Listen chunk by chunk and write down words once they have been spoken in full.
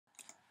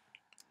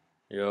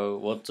Yo,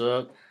 what's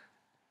up?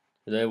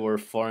 Today we're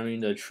farming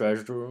the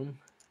treasure room,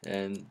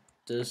 and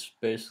this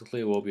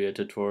basically will be a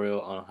tutorial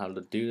on how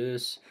to do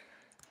this.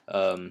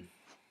 Um,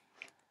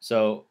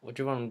 so what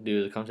you want to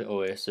do is come to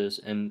Oasis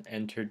and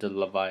enter the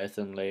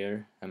Leviathan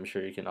layer. I'm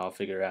sure you can all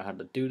figure out how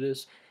to do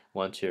this.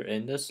 Once you're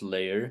in this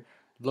layer,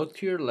 look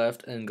to your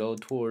left and go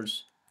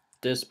towards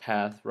this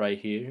path right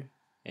here.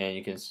 And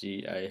you can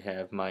see I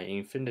have my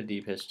Infinity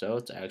Pistol.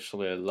 It's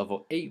actually a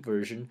level 8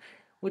 version,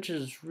 which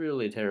is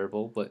really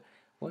terrible, but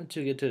once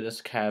you get to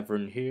this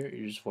cavern here,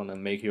 you just want to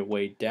make your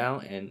way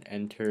down and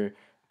enter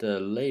the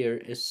layer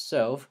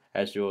itself.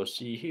 As you will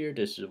see here,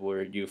 this is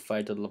where you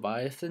fight the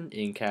Leviathan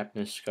in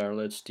Captain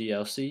Scarlet's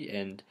DLC,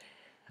 and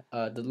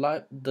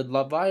the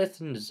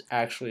Leviathan is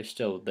actually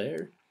still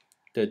there.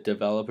 The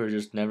developer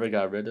just never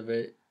got rid of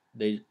it.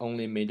 They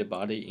only made the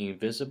body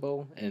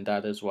invisible, and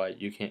that is why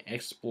you can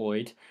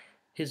exploit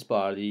his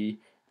body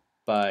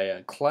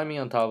by climbing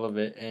on top of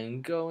it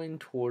and going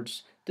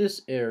towards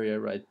this area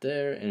right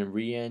there and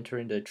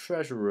re-entering the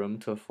treasure room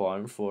to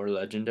farm for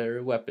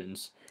legendary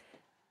weapons.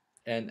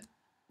 And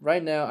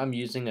right now I'm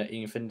using an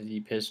Infinity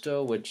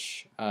Pistol,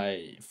 which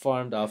I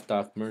farmed off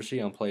Doc Mercy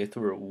on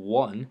playthrough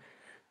 1.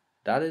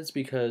 That is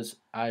because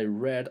I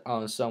read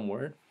on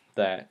somewhere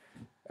that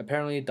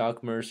apparently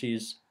Doc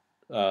Mercy's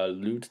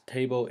loot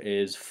table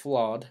is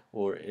flawed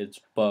or it's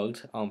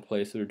bugged on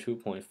playthrough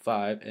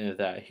 2.5, and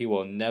that he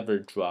will never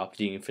drop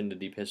the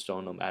Infinity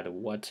Pistol no matter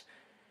what.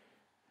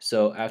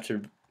 So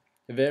after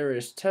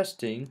various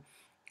testing,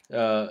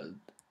 uh,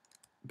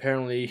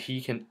 apparently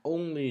he can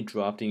only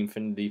drop the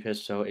Infinity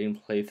Pistol in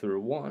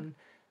playthrough 1.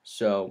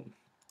 So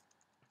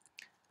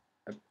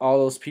all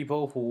those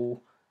people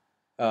who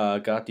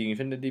got the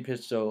Infinity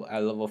Pistol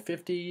at level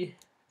 50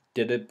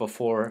 did it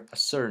before a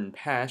certain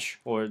patch,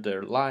 or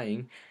they're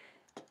lying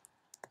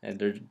and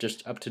they're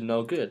just up to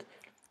no good.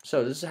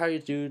 So this is how you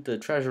do the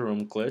treasure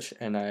room glitch,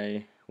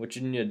 and what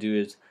you need to do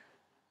is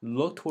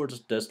look towards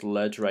this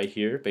ledge right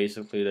here,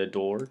 basically the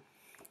door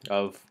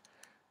of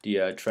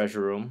the treasure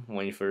room.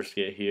 When you first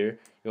get here,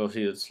 you'll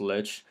see this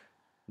ledge.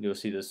 You'll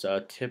see this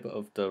tip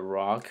of the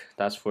rock.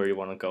 That's where you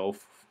want to go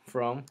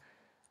from.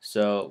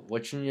 So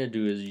what you need to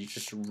do is you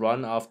just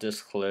run off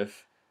this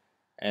cliff,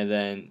 and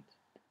then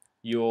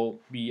you'll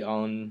be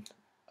on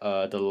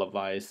the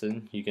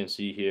Leviathan. You can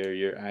see here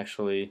you're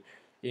actually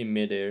in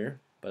midair,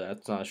 but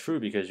that's not true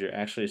because you're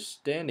actually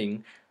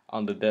standing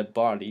on the dead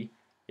body.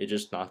 It's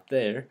just not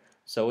there.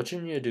 So what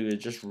you need to do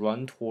is just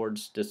run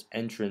towards this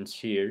entrance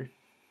here.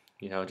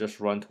 Just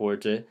run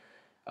towards it.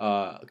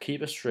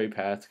 Keep a straight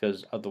path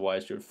because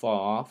otherwise you'd fall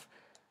off.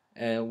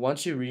 And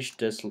once you reach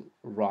this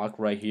rock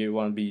right here, you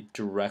want to be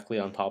directly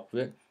on top of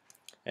it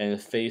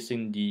and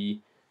facing the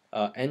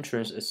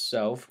entrance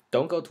itself.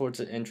 Don't go towards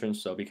the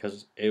entrance though,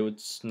 because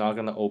it's not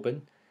gonna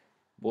open.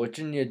 What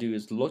you need to do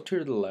is look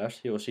to the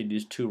left. You'll see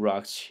these two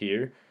rocks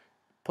here.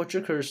 Put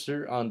your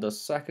cursor on the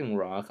second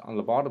rock, on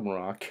the bottom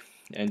rock,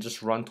 and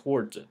just run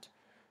towards it.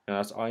 And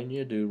that's all you need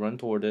to do. Run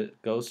toward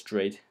it. Go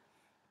straight.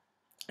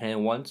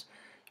 And once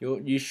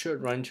you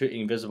should run to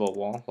invisible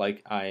wall,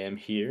 like I am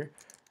here.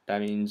 That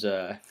means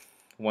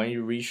when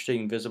you reach the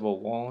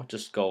invisible wall,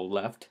 just go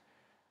left.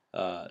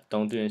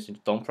 Don't do anything.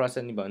 Don't press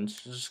any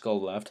buttons. Just go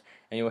left,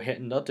 and you'll hit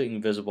another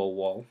invisible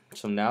wall.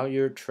 So now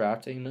you're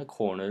trapped in a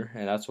corner,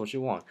 and that's what you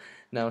want.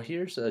 Now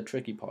here's the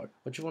tricky part.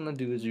 What you want to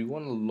do is you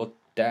want to look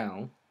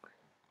down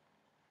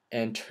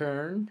and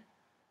turn.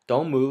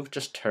 Don't move.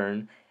 Just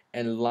turn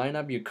and line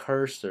up your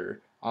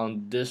cursor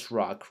on this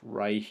rock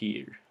right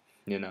here.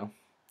 You know,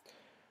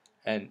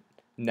 and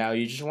now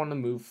you just want to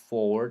move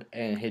forward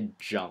and hit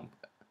jump.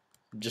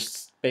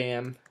 Just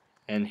spam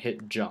and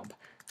hit jump.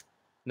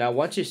 Now,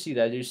 once you see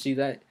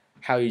that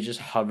how you just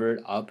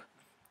hovered up,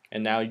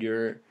 and now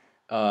you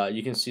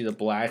can see the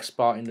black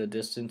spot in the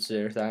distance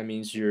there. That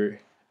means you're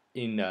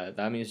in.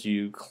 That means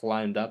you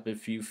climbed up a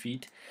few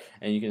feet,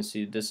 and you can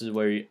see this is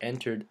where you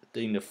entered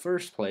in the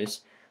first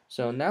place.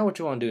 So now what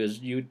you want to do is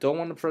you don't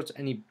want to press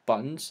any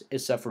buttons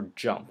except for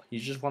jump. You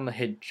just want to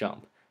hit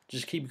jump.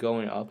 Just keep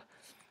going up.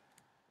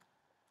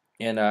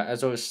 And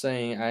as I was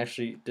saying,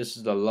 this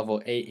is the level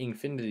 8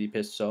 Infinity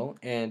Pistol,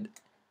 and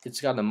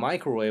it's got a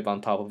microwave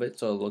on top of it,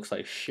 so it looks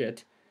like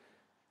shit.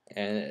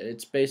 And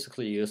it's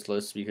basically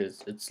useless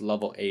because it's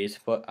level 8,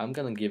 but I'm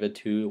gonna give it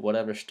to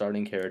whatever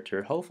starting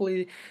character.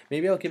 Hopefully,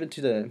 maybe I'll give it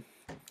to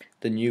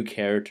the new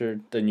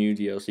character, the new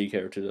DLC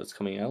character that's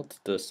coming out,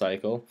 the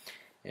Cycle.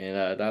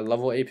 And that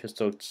level 8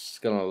 pistol is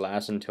gonna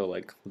last until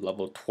like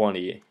level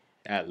 20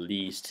 at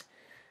least,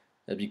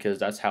 because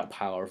that's how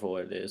powerful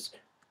it is.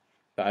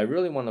 But I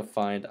really want to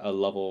find a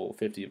level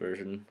 50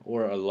 version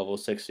or a level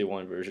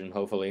 61 version,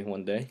 hopefully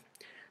one day.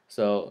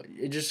 So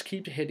you just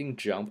keep hitting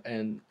jump,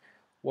 and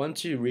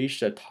once you reach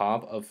the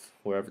top of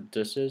wherever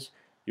this is,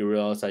 you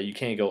realize that you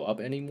can't go up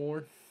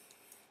anymore.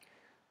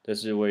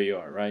 This is where you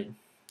are, right?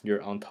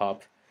 You're on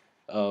top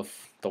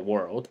of the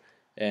world,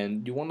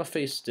 and you want to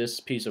face this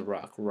piece of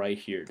rock right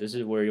here. This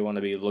is where you want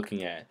to be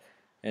looking at,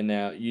 and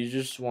now you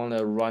just want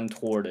to run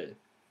toward it.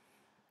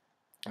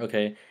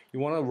 Okay, you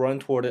want to run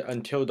toward it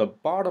until the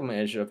bottom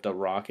edge of the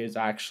rock is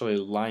actually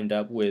lined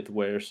up with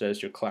where it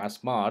says your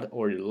class mod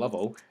or your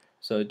level.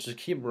 So just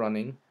keep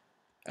running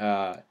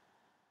uh,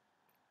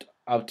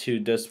 up to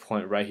this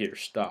point right here.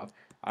 Stop.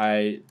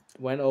 I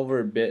went over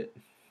a bit,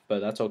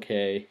 but that's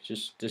okay.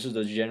 Just this is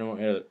the general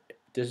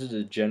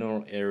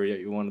area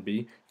you want to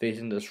be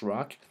facing this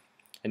rock,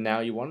 and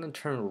now you want to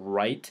turn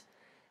right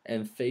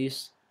and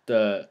face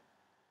the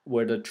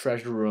where the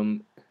treasure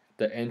room,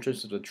 the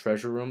entrance of the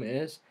treasure room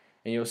is,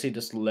 and you'll see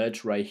this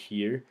ledge right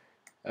here.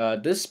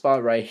 This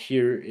spot right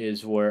here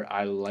is where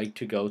I like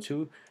to go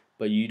to,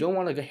 but you don't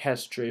want to head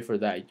straight for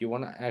that. You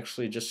want to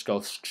actually just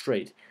go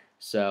straight.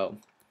 So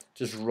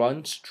just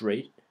run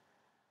straight,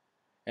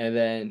 and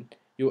then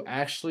you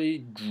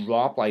actually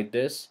drop like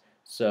this.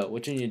 So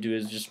what you need to do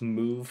is just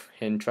move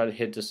and try to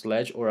hit this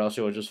ledge, or else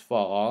you'll just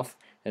fall off,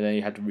 and then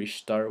you have to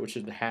restart, which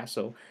is the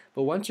hassle.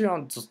 But once you're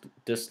on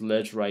this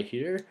ledge right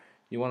here,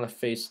 you want to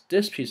face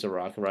this piece of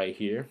rock right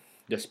here,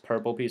 this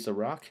purple piece of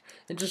rock,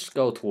 and just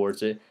go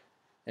towards it.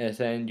 And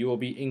then you will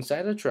be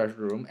inside the treasure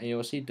room, and you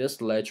will see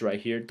this ledge right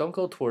here. Don't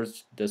go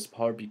towards this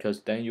part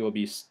because then you will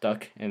be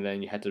stuck and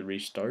then you have to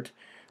restart.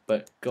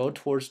 But go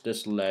towards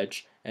this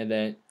ledge, and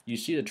then you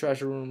see the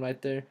treasure room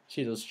right there.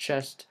 See those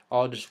chests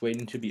all just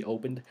waiting to be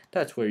opened.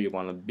 That's where you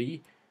want to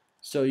be.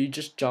 So you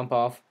just jump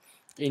off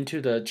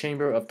into the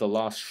chamber of the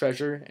lost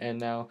treasure, and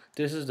now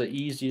this is the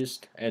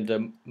easiest and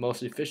the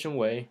most efficient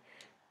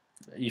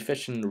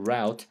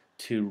route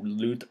to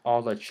loot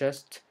all the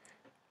chests.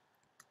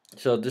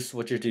 So this is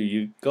what you do.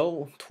 You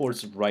go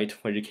towards the right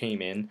where you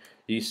came in.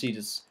 You see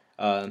this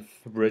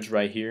bridge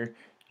right here.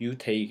 You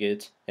take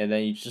it, and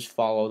then you just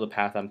follow the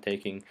path I'm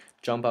taking.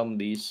 Jump on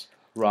these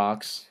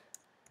rocks,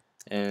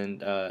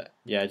 and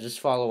yeah, just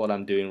follow what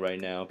I'm doing right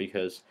now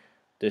because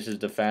this is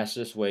the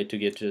fastest way to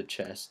get to the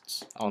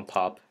chests on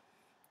top.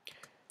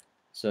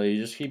 So you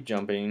just keep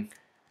jumping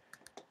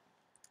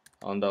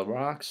on the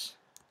rocks,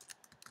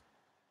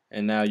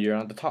 and now you're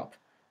on the top.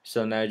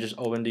 So now you just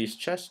open these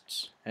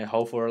chests and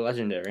hope for a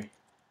legendary.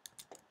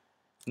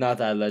 Not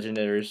that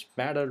legendaries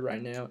matter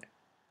right now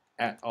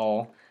at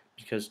all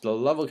because the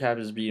level cap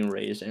is being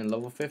raised and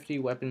level 50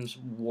 weapons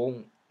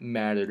won't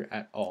matter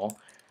at all.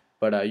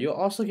 But you'll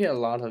also get a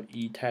lot of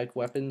E-tech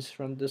weapons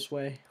from this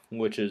way,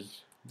 which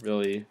is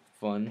really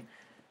fun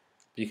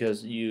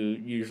because you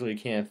usually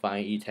can't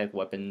find E-tech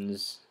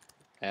weapons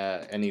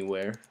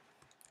anywhere.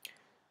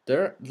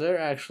 They're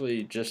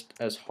actually just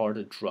as hard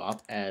to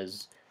drop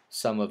as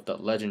some of the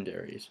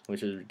legendaries,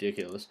 which is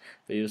ridiculous.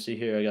 But you'll see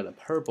here I got a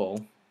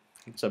purple.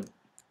 It's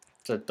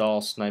a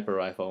dull sniper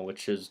rifle,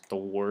 which is the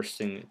worst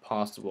thing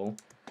possible.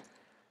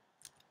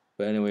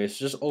 But anyways,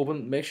 just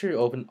make sure you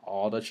open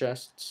all the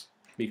chests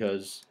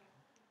because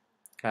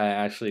I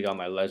actually got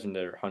my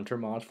legendary hunter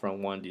mod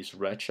from one of these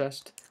red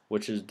chests,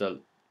 which is the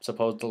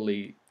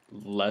supposedly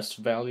less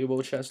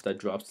valuable chest that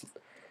drops,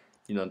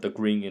 the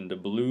green and the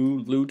blue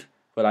loot.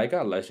 But I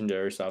got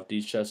legendaries out of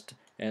these chests,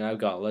 and I've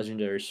got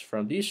legendaries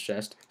from these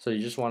chests. So you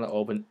just want to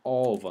open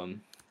all of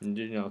them, and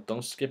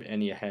don't skip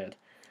any ahead.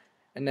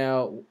 And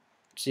now,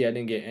 see, I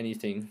didn't get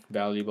anything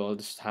valuable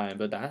this time,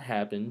 but that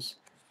happens.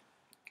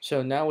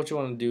 So now what you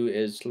want to do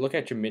is look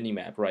at your mini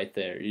map right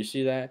there. You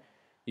see that?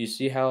 You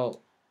see how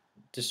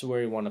this is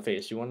where you want to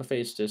face. You want to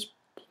face this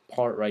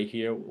part right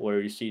here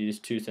where you see these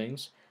two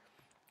things.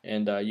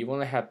 And you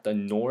want to have the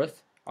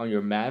north on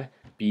your map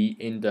be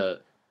in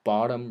the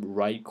bottom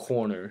right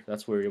corner.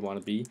 That's where you want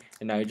to be.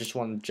 And now you just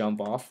want to jump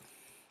off.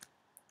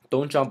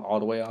 Don't jump all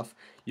the way off.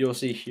 You'll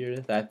see here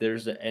that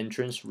there's the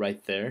entrance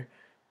right there.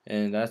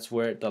 And that's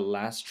where the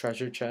last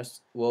treasure chest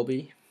will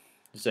be.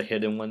 It's a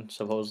hidden one,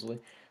 supposedly.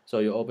 So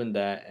you open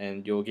that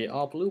and you'll get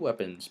all blue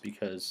weapons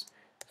because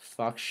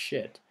fuck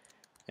shit.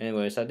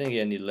 Anyways, I didn't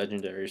get any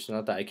legendaries,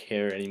 not that I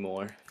care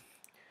anymore.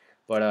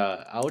 But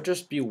I'll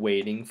just be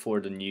waiting for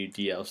the new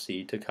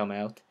DLC to come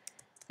out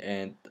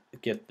and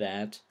get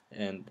that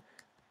and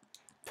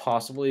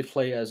possibly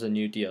play as a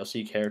new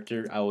DLC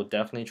character. I will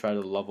definitely try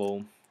to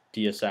level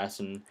the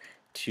assassin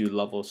to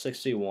level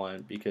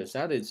 61 because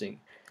that is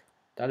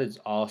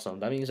awesome.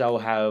 That means I will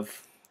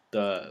have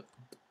the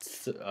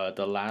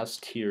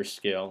last tier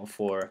skill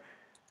for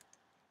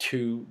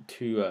two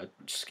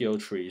skill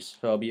trees.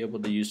 So I'll be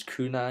able to use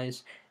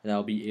kunais, and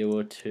I'll be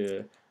able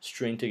to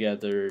string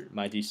together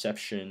my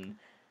deception.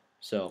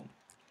 So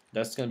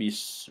that's gonna be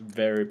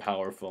very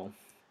powerful.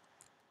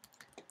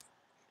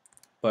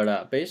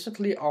 But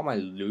basically all my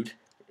loot,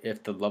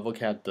 if the level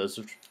cap does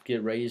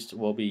get raised,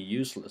 will be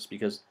useless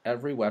because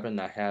every weapon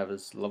I have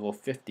is level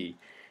 50,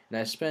 and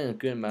I spend a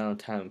good amount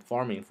of time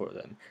farming for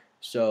them.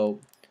 So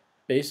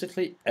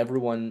basically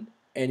everyone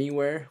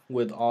anywhere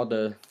with all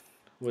the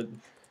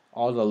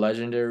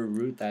legendary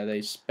route that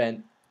they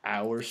spent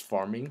hours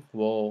farming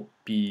will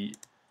be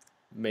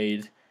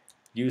made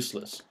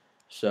useless.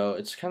 So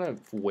it's kind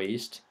of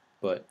waste,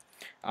 but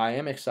I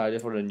am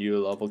excited for the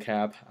new level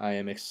cap. I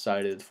am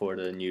excited for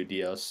the new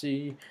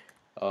DLC.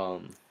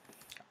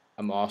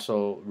 I'm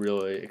also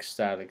really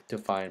ecstatic to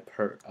find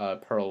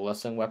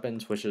pearlescent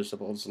weapons, which is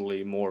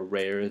supposedly more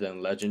rare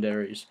than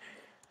legendaries.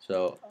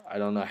 So I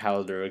don't know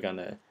how they're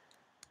gonna,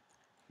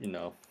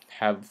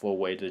 have a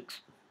way to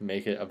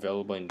make it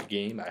available in the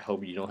game. I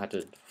hope you don't have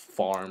to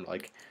farm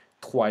like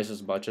twice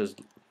as much as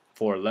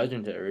for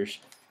legendaries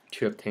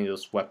to obtain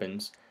those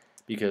weapons,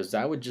 because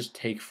that would just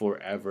take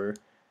forever.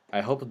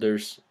 I hope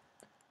there's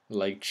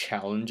like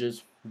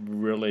challenges,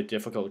 really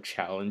difficult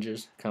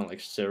challenges, kind of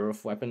like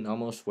Seraph weapon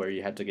almost, where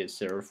you had to get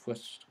Seraph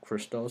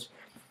crystals.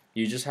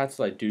 You just have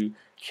to like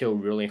kill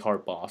really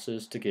hard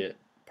bosses to get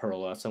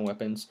pearlescent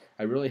weapons.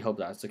 I really hope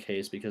that's the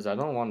case because I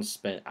don't want to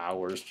spend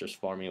hours just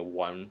farming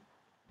one